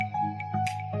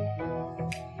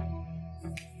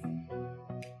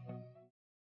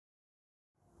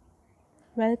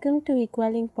Welcome to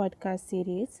Equaling podcast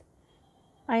series.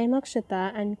 I am Akshita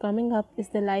and coming up is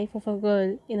the life of a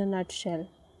girl in a nutshell.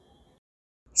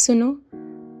 सुनो,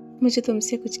 मुझे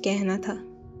तुमसे कुछ कहना था।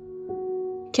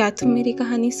 क्या तुम मेरी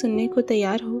कहानी सुनने को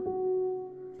तैयार हो?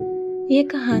 ये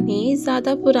कहानी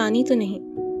ज़्यादा पुरानी तो नहीं,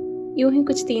 यूं ही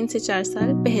कुछ 3 से 4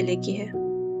 साल पहले की है।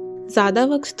 ज़्यादा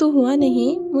वक्त तो हुआ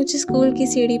नहीं मुझे स्कूल की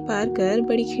सीढ़ी पार कर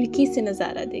बड़ी खिड़की से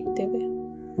नज़ारा देखते हुए,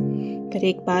 पर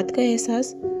एक बात का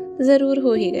एहसास ज़रूर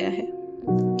हो ही गया है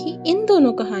कि इन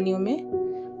दोनों कहानियों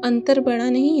में अंतर बड़ा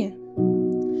नहीं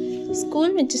है।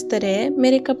 स्कूल में जिस तरह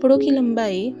मेरे कपड़ों की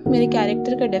लंबाई मेरे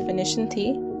कैरेक्टर का डेफिनेशन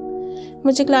थी,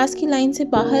 मुझे क्लास की लाइन से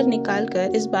बाहर निकाल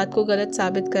कर इस बात को गलत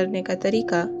साबित करने का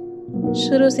तरीका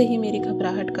शुरू से ही मेरी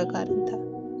घबराहट का कारण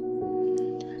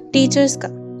था। टीचर्स का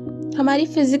हमारी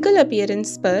फिजिकल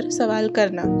अपीयरेंस पर सवाल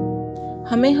करना,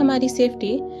 हमें हमारी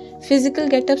सेफ्टी फिजिकल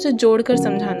गेटअप से जोड़कर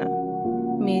समझाना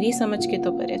मेरी समझ के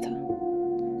तो परे था।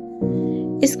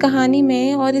 इस कहानी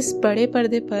में और इस बड़े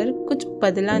पर्दे पर कुछ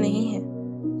बदला नहीं है।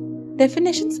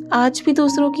 डेफिनेशंस आज भी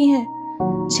दूसरों की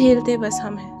हैं, झेलते बस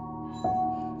हम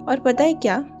हैं। और पता है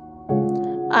क्या,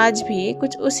 आज भी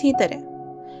कुछ उसी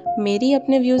तरह मेरी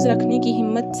अपने व्यूज रखने की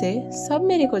हिम्मत से सब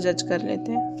मेरे को जज कर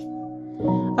लेते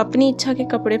हैं। अपनी इच्छा के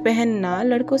कपड़े पहनना,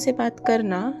 लड़कों से बात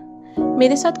करना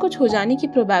मेरे साथ कुछ हो जाने की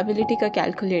प्रोबेबिलिटी का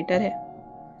कैलकुलेटर है।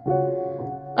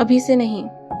 अभी से नहीं,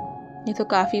 ये तो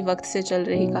काफी वक्त से चल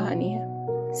रही कहानी है।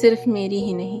 सिर्फ मेरी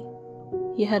ही नहीं,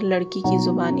 ये हर लड़की की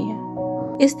जुबानी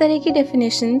है। इस तरह की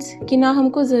डेफिनेशंस कि ना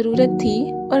हमको ज़रूरत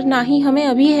थी और ना ही हमें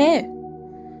अभी है।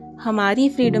 हमारी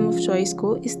फ्रीडम ऑफ चॉइस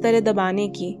को इस तरह दबाने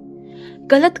की,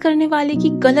 गलत करने वाले की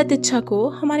गलत इच्छा को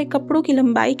हमारे कपड़ों की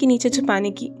लंबाई के नीचे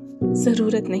छुपाने की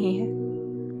ज़रूरत नहीं है।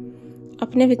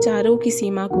 अपने विचारों की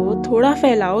सीमा को थोड़ा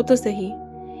फैलाओ तो सही,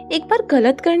 एक बार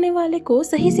गलत करने वाले को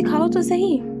सही सिखाओ तो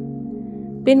सही।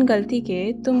 बिन गलती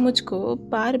के तुम मुझको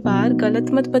बार बार गलत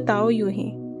मत बताओ यूं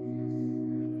ही।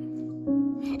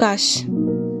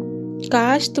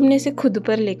 काश तुमने इसे खुद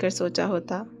पर लेकर सोचा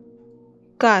होता।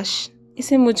 काश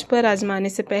इसे मुझ पर आजमाने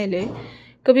से पहले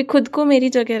कभी खुद को मेरी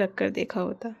जगह रखकर देखा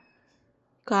होता।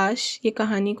 काश ये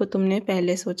कहानी को तुमने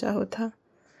पहले सोचा होता,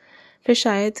 फिर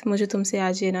शायद मुझे तुमसे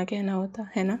आज ये ना कहना होता,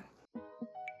 है ना?